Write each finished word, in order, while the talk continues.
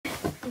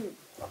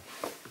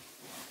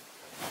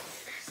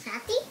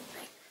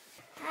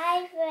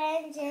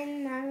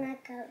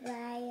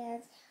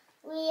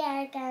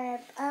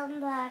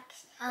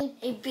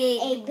A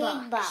big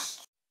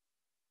box.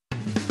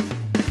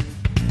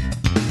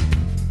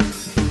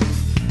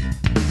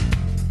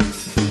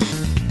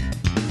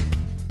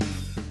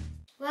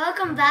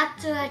 Welcome back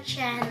to our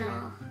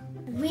channel.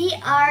 We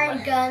are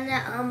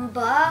gonna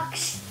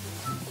unbox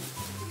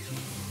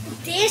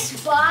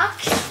this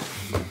box.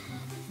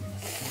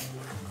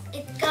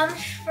 It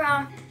comes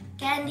from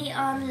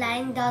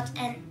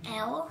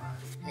CandyOnlineNL.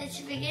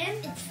 Let's begin.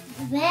 It's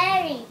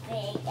very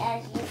big,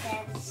 as you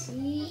can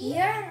see.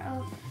 Here.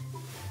 Oh.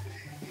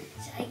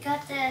 So I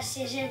got the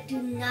scissors.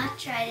 Do not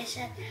try this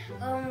at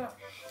home.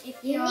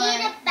 If you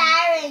need a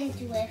parent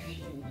with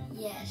you.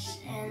 Yes,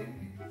 and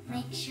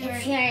make sure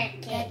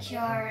that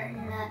you're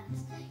not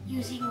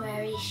using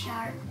very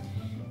sharp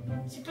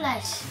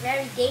supplies.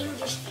 Very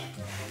dangerous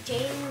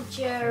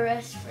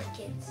for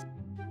kids.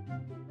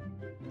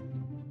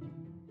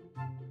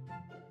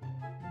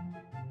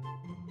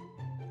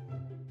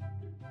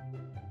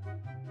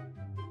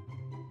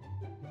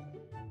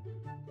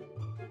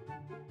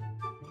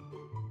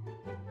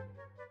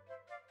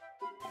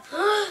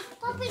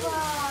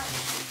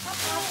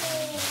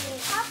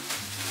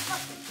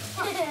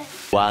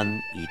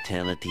 One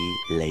eternity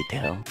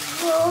later.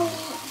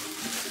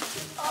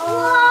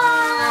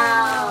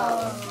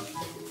 Wow!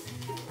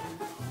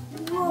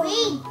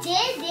 We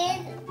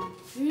didn't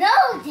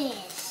know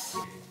this.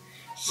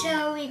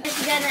 So we're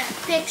just gonna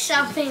pick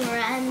something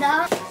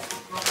random.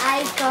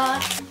 I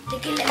got,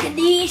 look at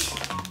these.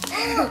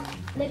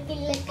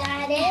 Look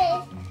at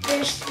it.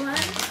 First one.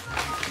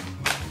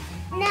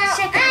 Now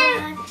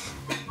Second one.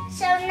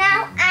 So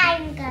now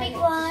I'm gonna Big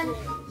one.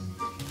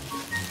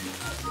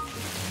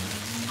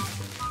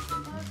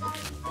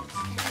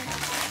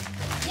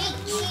 Big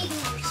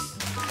Cheetos.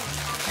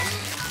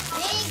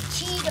 Big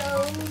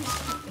Cheetos.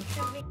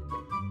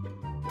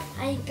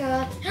 I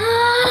got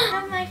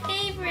one of my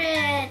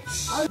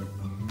favorites. Oh.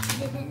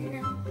 Didn't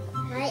know.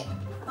 Right.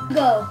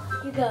 Go.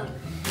 You go.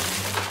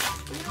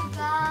 You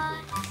got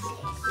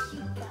this.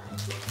 You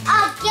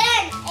got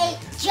Again, a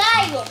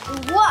giant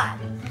one.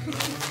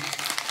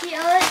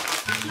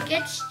 He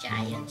gets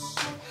giants.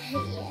 Yeah.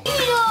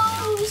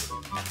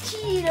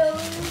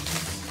 Cheetos.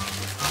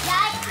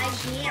 Giant.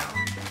 Idea.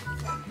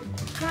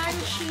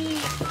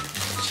 Crunchy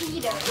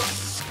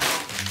Cheetos.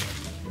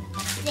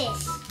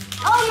 This.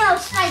 Oh no,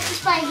 spicy.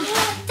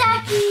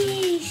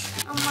 Takis.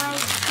 Oh my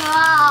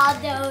god,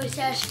 those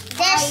are spicy.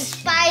 They're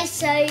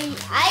spicy.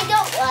 I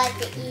don't want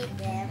to eat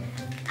them.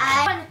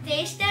 I want to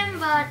taste them,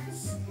 but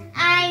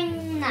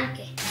I'm not.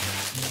 okay.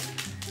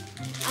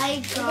 I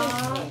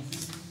got.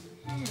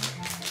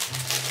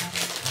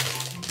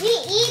 We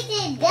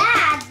eaten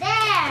that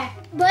there.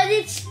 But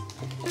it's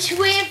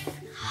with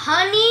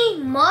honey,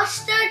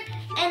 mustard,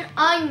 and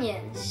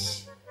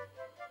onions.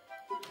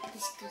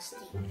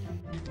 Disgusting.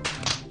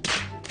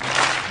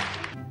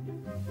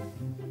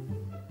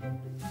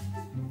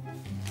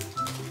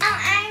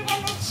 I'm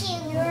gonna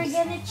choose. You're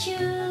gonna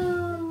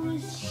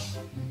choose.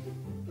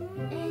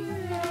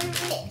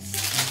 This.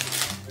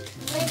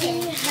 What do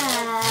you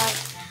have?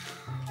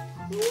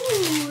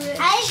 Ooh,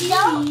 I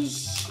don't.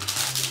 cheese.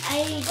 I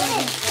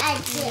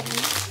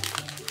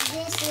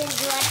This is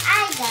what I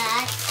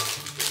got.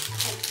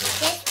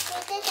 Just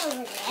put it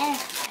over there.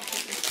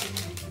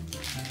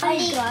 I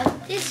got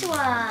this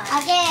one.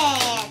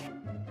 Again.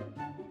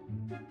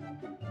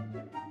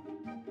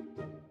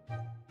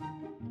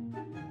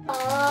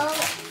 Oh,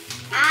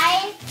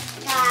 I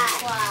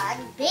got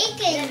one.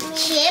 Bacon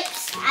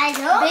chips. I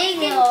don't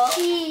Bacon know.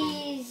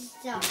 cheese.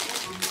 No,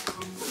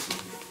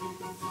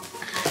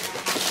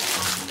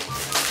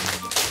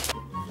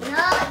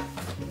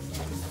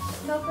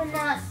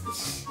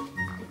 Coconuts.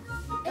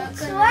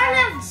 it's one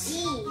of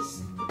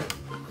these.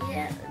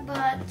 Yeah,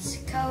 but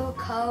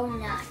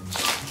coconut.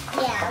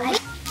 Yeah,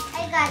 I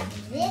got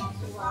this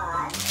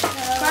one.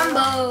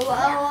 Crumble.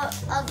 Oh,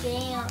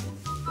 again.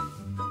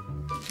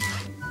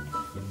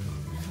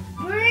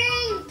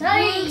 Green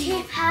Green tea.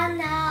 tea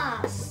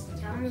pandas.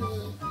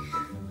 Yummy.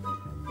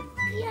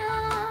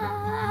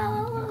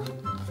 Yeah.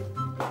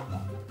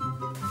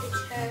 It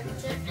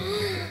hurts.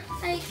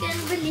 I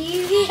can't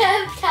believe we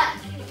have that.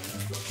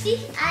 See?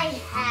 I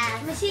have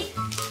Let me see.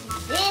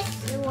 this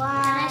Can I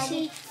one.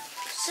 see?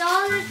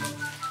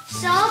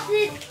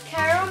 Salted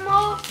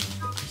caramel,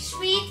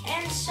 sweet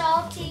and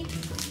salty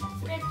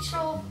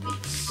pretzel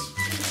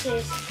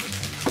pieces.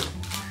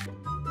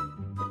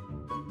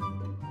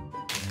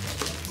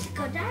 Let's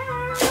go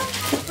down.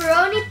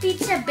 Pepperoni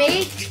pizza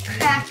baked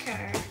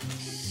cracker.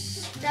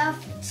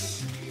 Stuffed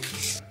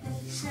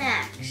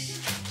snacks.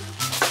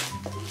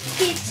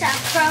 Pizza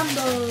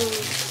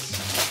crumbles.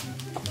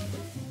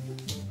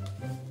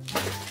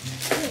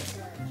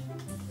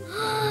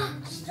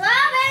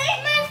 Strawberry,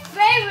 my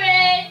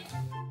favorite.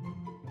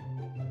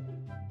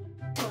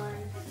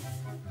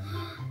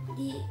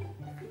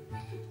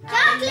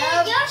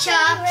 Chocolate,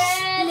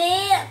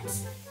 your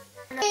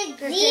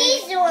favorite.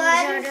 These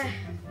ones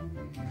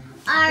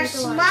are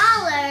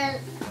smaller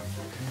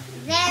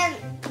than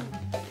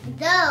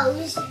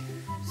those. So,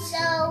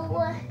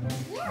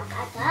 yeah,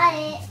 I got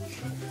it.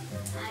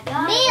 I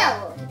got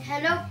Milk.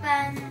 Hello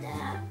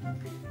Panda.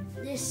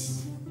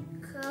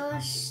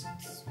 discussed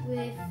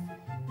with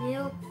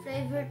milk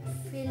flavored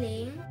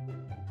filling.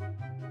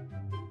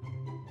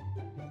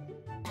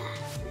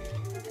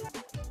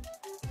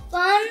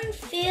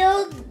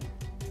 Fun-filled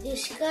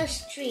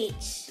discuss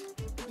treats.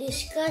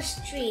 Discuss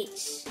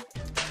treats.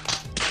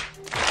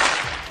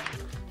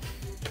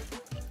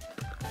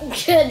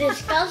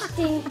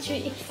 Disgusting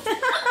treats.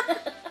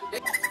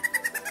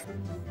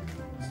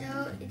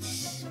 So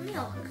it's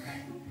milk.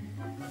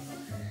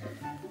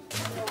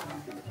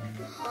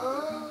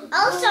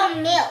 Also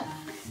milk.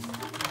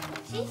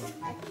 See?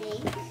 I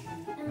think.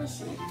 Let me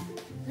see.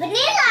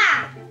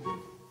 Vanilla.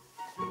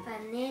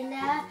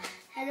 Vanilla.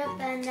 Hello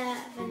Panda.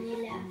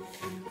 Vanilla.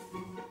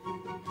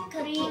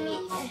 Creamy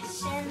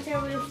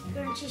center with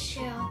crunchy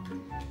shell.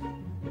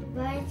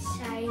 Bite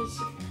size.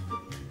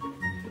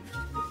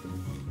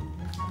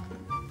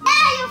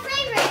 Ah, your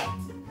favorite.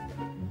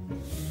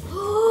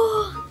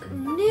 Oh,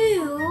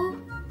 new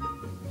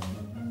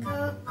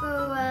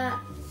cocoa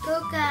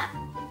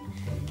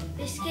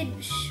biscuit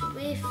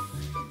with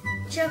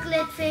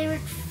chocolate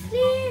flavored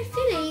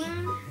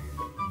filling.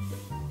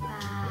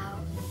 Wow.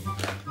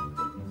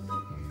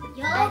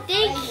 I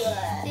think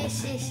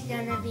this is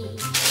gonna be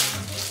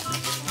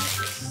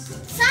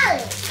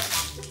solid.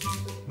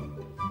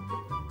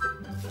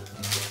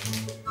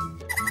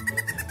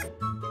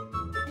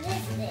 What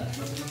is this?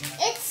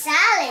 It's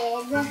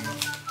salad.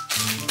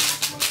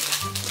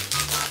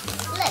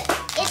 Look,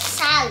 it's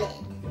salad.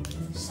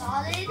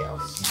 solid or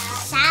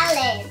salad?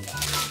 Salad.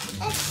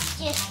 It's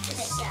just the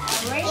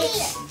salad.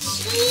 It's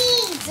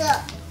cheese.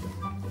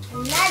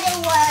 Another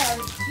one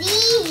of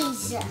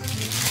these.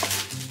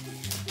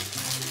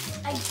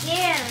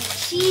 Again,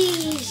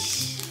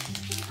 cheese.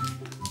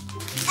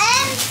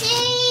 Empty.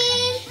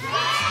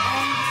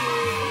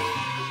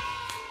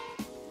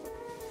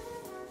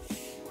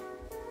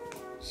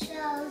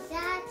 So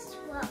that's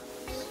what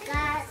we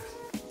got.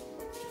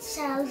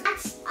 So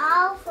that's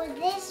all for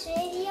this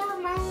video,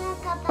 mga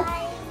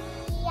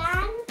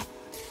kabayan.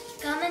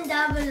 Comment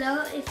down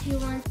below if you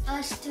want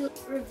us to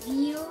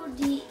review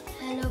the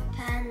Hello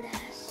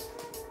Pandas.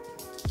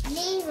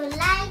 Leave a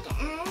like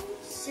and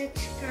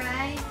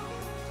Subscribe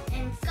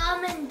and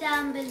comment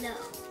down below.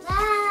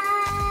 bye.